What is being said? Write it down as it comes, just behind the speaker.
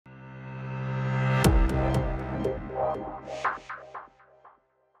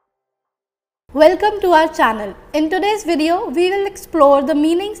Welcome to our channel. In today's video, we will explore the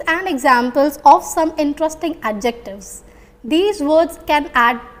meanings and examples of some interesting adjectives. These words can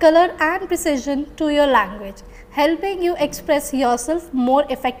add color and precision to your language, helping you express yourself more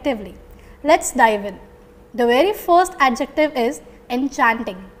effectively. Let's dive in. The very first adjective is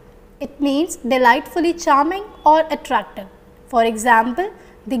enchanting. It means delightfully charming or attractive. For example,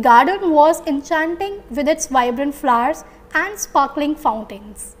 the garden was enchanting with its vibrant flowers and sparkling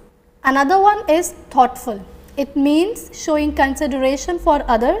fountains. Another one is thoughtful. It means showing consideration for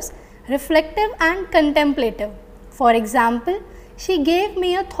others, reflective and contemplative. For example, she gave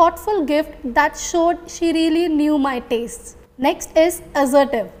me a thoughtful gift that showed she really knew my tastes. Next is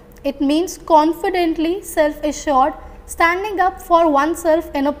assertive. It means confidently self-assured, standing up for oneself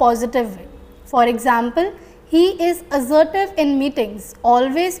in a positive way. For example, he is assertive in meetings,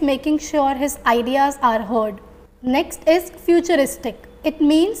 always making sure his ideas are heard. Next is futuristic. It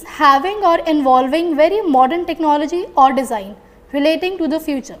means having or involving very modern technology or design relating to the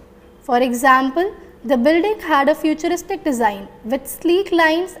future. For example, the building had a futuristic design with sleek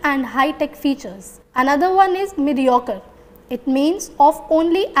lines and high-tech features. Another one is mediocre. It means of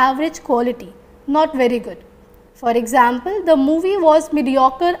only average quality, not very good. For example, the movie was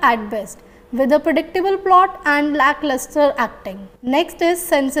mediocre at best, with a predictable plot and lackluster acting. Next is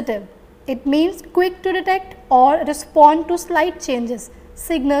sensitive. It means quick to detect or respond to slight changes,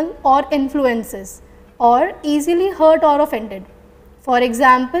 signal or influences, or easily hurt or offended. For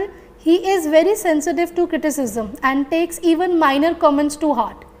example, he is very sensitive to criticism and takes even minor comments to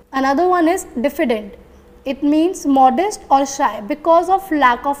heart. Another one is diffident. It means modest or shy because of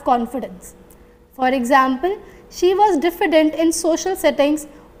lack of confidence. For example, she was diffident in social settings,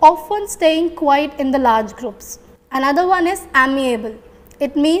 often staying quiet in the large groups. Another one is amiable.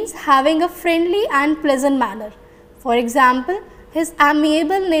 It means having a friendly and pleasant manner. For example, his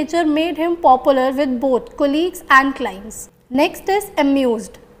amiable nature made him popular with both colleagues and clients. Next is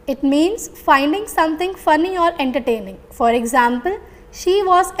amused. It means finding something funny or entertaining. For example, she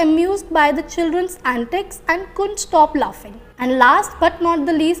was amused by the children's antics and couldn't stop laughing. And last but not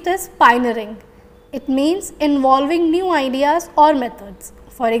the least is pioneering. It means involving new ideas or methods.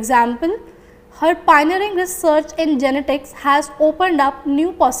 For example, her pioneering research in genetics has opened up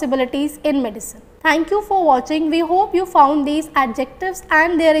new possibilities in medicine. Thank you for watching. We hope you found these adjectives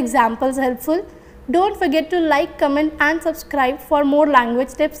and their examples helpful. Don't forget to like, comment and subscribe for more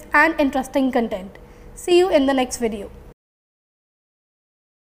language tips and interesting content. See you in the next video.